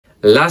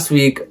Last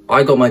week,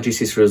 I got my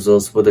GCSE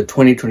results for the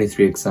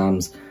 2023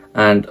 exams,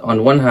 and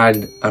on one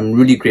hand, I'm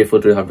really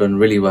grateful to have done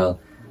really well,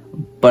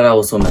 but I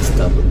also messed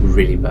up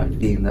really bad.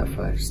 Being that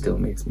 5 still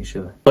makes me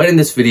shiver. But in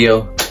this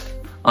video,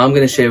 I'm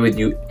going to share with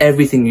you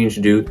everything you need to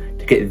do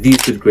to get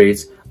these good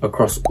grades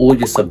across all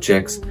your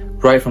subjects,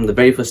 right from the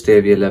very first day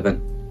of year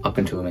 11 up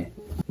until May.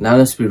 Now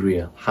let's be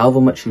real,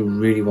 however much you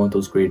really want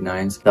those grade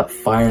 9s, that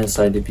fire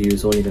inside of you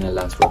is only going to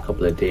last for a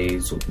couple of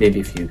days or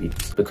maybe a few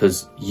weeks,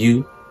 because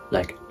you,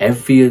 like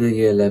every other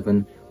year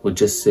 11, will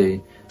just say,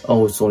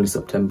 oh, it's only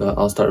September,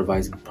 I'll start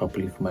revising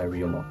properly for my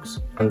real marks.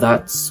 And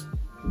that's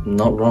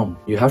not wrong.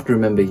 You have to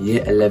remember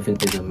year 11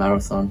 is a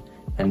marathon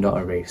and not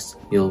a race.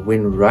 You'll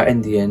win right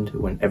in the end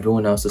when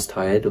everyone else is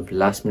tired of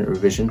last minute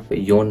revision,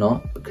 but you're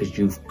not, because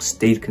you've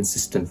stayed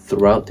consistent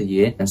throughout the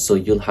year, and so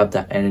you'll have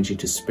that energy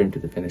to sprint to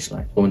the finish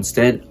line. So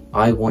instead,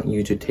 I want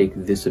you to take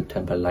this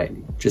September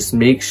lightly. Just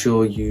make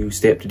sure you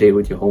stay up to date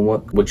with your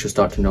homework, which you'll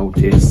start to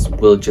notice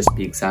will just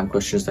be exam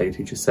questions that your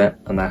teacher set,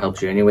 and that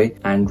helps you anyway,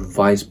 and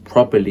revise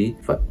properly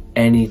for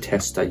any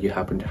test that you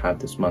happen to have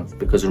this month.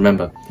 Because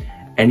remember,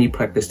 any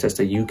practice test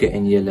that you get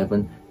in year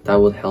 11, that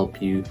will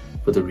help you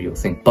for the real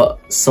thing.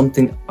 But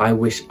something I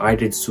wish I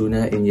did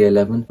sooner in year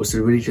 11 was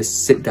to really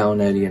just sit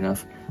down early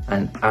enough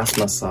and ask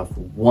myself,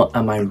 what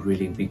am I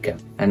really weak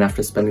at? And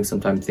after spending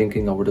some time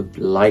thinking, I would have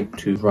liked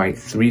to write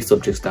 3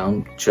 subjects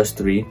down, just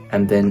 3,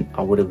 and then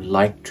I would have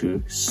liked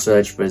to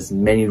search for as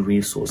many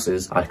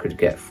resources I could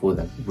get for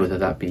them, whether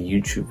that be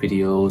YouTube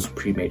videos,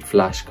 pre-made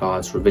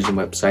flashcards, revision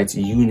websites,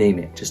 you name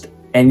it, just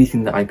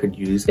anything that I could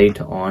use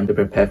later on to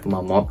prepare for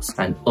my mocks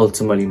and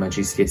ultimately my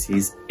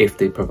GCSEs if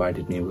they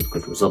provided me with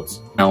good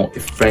results. Now,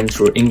 if French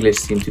or English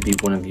seem to be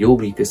one of your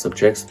weakest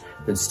subjects,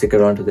 then stick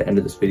around to the end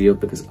of this video,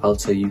 because I'll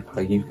tell you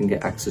how you can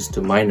get access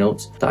to my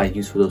notes that I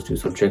use for those 2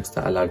 subjects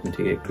that allowed me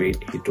to get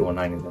grade 8 or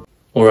 9 in them.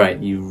 Alright,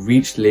 you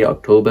reached late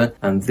October,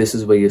 and this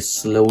is where you're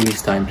slowly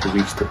starting to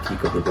reach the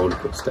peak of the roller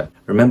coaster.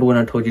 Remember when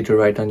I told you to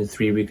write down your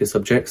 3 weakest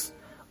subjects?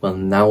 Well,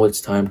 now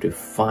it's time to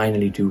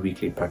finally do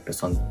weekly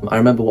practice on them. I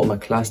remember what my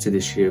class did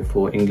this year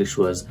for English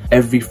was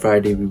every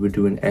Friday we would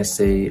do an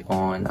essay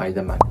on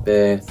either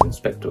Macbeth,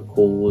 Inspector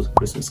Calls,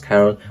 Christmas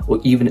Carol, or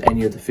even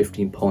any of the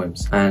 15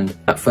 poems. And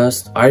at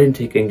first, I didn't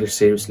take English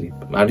seriously.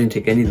 I didn't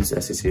take any of these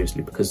essays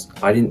seriously because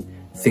I didn't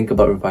think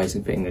about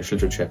revising for English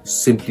literature,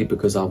 simply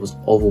because I was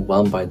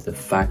overwhelmed by the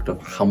fact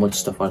of how much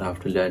stuff I'd have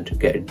to learn to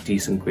get a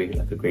decent grade,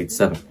 like a grade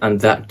 7. And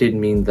that did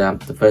mean that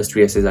the first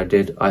 3 essays I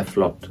did, I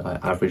flopped. I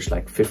averaged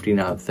like 15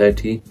 out of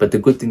 30. But the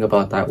good thing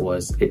about that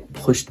was it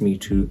pushed me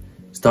to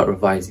start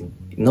revising.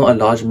 Not a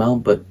large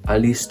amount, but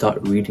at least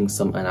start reading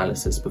some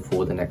analysis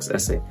before the next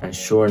essay. And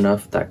sure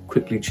enough, that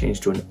quickly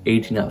changed to an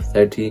 18 out of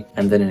 30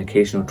 and then an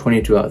occasional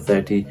 22 out of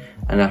 30.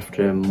 And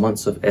after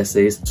months of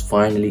essays, I was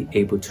finally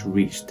able to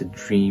reach the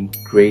dream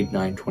grade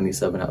 9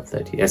 27 out of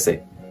 30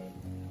 essay.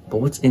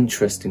 But what's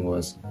interesting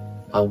was,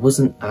 I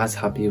wasn't as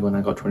happy when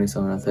I got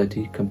 27 out of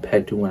 30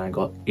 compared to when I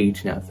got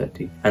 18 out of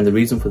 30. And the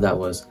reason for that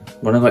was,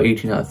 when I got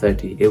 18 out of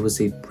 30, it was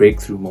a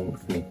breakthrough moment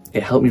for me.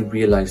 It helped me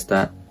realize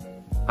that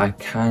I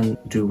can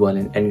do well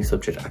in any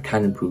subject. I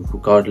can improve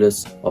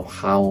regardless of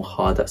how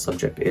hard that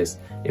subject is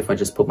if I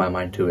just put my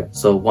mind to it.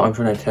 So what I'm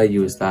trying to tell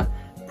you is that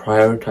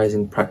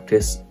prioritizing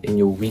practice in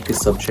your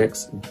weakest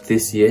subjects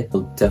this year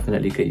will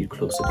definitely get you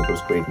closer to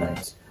those grade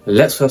 9s.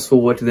 Let's fast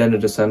forward to the end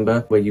of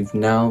December, where you've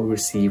now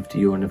received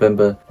your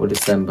November or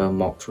December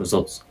mocks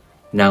results.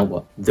 Now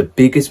what? The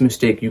biggest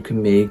mistake you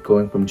can make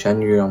going from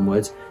January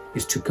onwards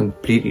is to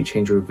completely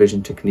change your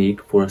revision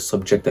technique for a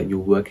subject that you're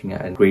working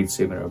at grade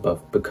 7 or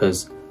above,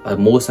 because a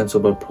more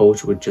sensible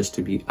approach would just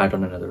to be add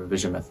on another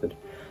revision method.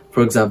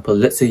 For example,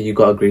 let's say you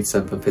got a grade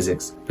 7 for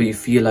physics, but you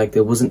feel like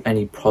there wasn't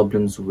any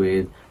problems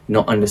with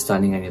not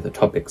understanding any of the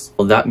topics.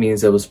 Well, that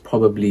means there was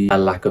probably a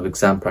lack of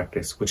exam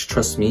practice, which,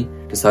 trust me,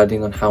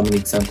 deciding on how many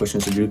exam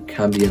questions to do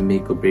can be a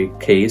make or break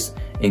case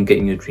in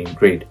getting your dream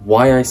grade.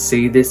 Why I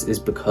say this is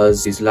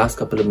because these last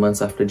couple of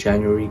months after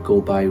January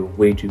go by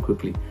way too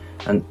quickly.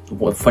 And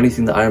one funny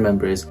thing that I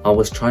remember is I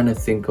was trying to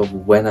think of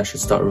when I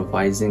should start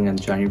revising in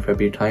January,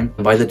 February time.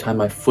 And by the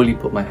time I fully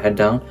put my head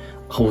down,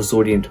 I was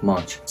already into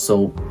March.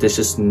 So there's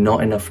just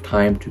not enough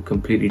time to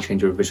completely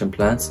change your revision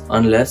plans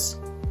unless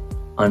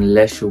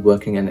you're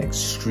working an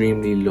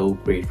extremely low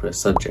grade for a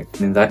subject.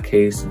 And in that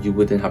case, you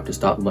wouldn't have to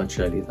start much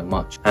earlier than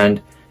March.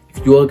 And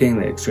if you are getting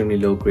an extremely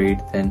low grade,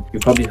 then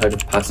you've probably heard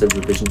of passive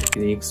revision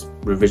techniques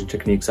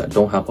that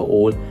don't help at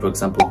all. For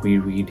example,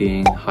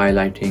 rereading,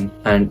 highlighting.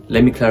 And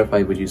let me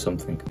clarify with you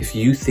something. If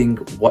you think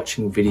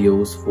watching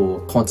videos for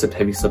concept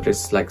heavy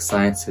subjects like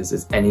sciences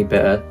is any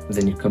better,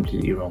 then you're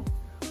completely wrong.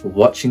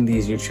 Watching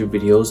these YouTube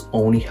videos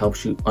only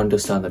helps you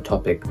understand the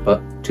topic,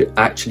 but to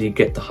actually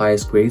get the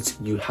highest grades,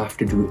 you have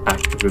to do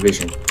active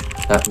revision.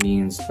 That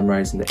means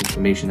memorizing the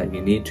information that you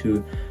need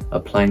to,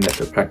 applying that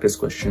to practice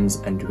questions,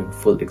 and doing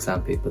full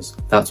exam papers.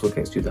 That's what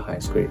gets you the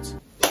highest grades.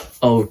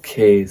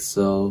 Okay,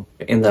 so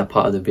in that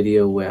part of the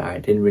video where I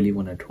didn't really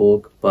want to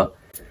talk, but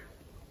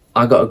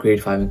I got a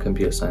grade 5 in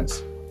computer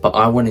science. But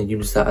I want to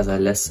use that as a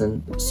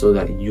lesson so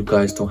that you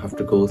guys don't have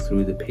to go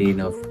through the pain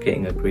of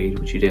getting a grade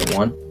which you didn't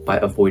want by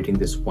avoiding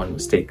this one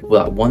mistake.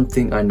 Well, one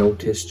thing I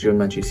noticed during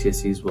my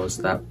GCSEs was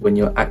that when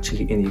you're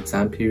actually in the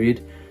exam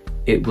period,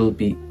 it will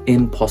be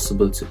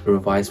impossible to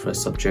revise for a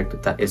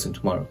subject that isn't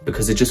tomorrow,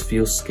 because it just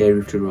feels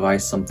scary to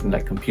revise something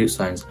like computer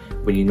science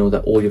when you know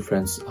that all your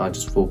friends are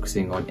just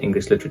focusing on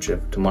English literature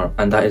for tomorrow.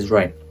 And that is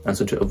right. And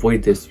so to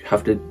avoid this, you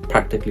have to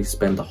practically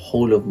spend the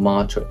whole of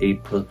March or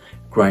April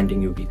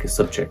grinding your weaker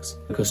subjects,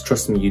 because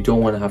trust me, you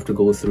don't want to have to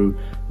go through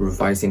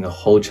revising a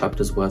whole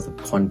chapter's worth of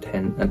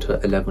content until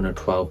 11 or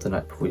 12 the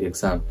night before your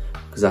exam,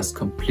 because that's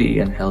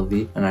completely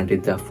unhealthy. And I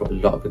did that for a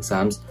lot of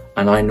exams,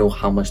 and I know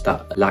how much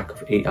that lack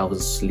of 8 hours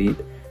of sleep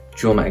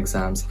during my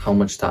exams, how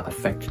much that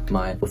affected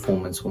my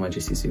performance for my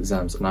GCSE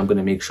exams, and I'm going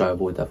to make sure I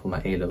avoid that for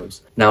my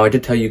A-levels. Now, I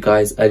did tell you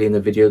guys earlier in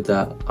the video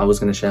that I was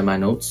going to share my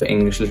notes for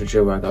English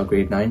literature where I got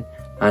grade 9,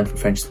 and for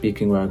French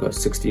speaking where I got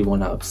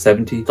 61 out of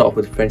 70. Start off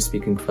with French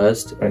speaking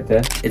first, right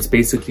there. It's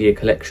basically a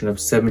collection of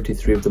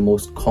 73 of the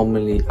most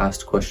commonly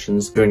asked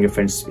questions during your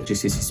French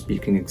GCSE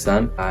speaking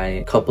exam.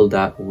 I coupled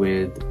that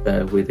with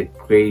a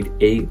grade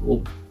 8,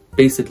 or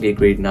basically a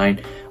grade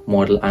 9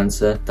 model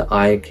answer that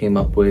I came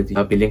up with.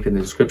 I'll be linked in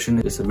the description.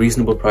 It's a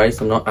reasonable price.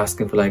 I'm not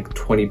asking for like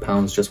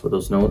 £20 just for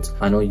those notes.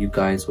 I know you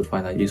guys would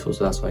find that useful,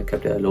 so that's why I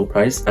kept it at a low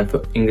price. And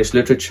for English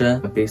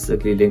literature, I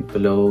basically linked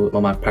below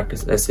all my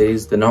practice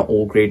essays. They're not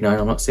all grade 9,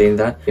 I'm not saying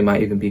that. They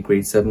might even be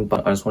grade 7,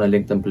 but I just want to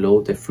link them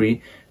below. They're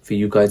free for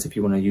you guys if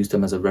you want to use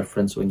them as a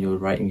reference when you're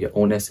writing your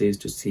own essays,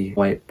 to see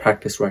how I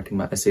practice writing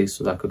my essays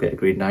so that I could get a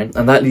grade 9.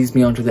 And that leads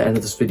me on to the end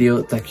of this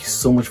video. Thank you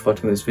so much for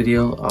watching this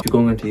video. If you're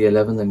going into year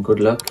 11, then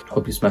good luck.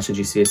 Hope you smash your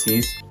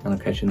GCSEs, and I'll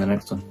catch you in the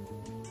next one.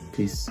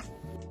 Peace.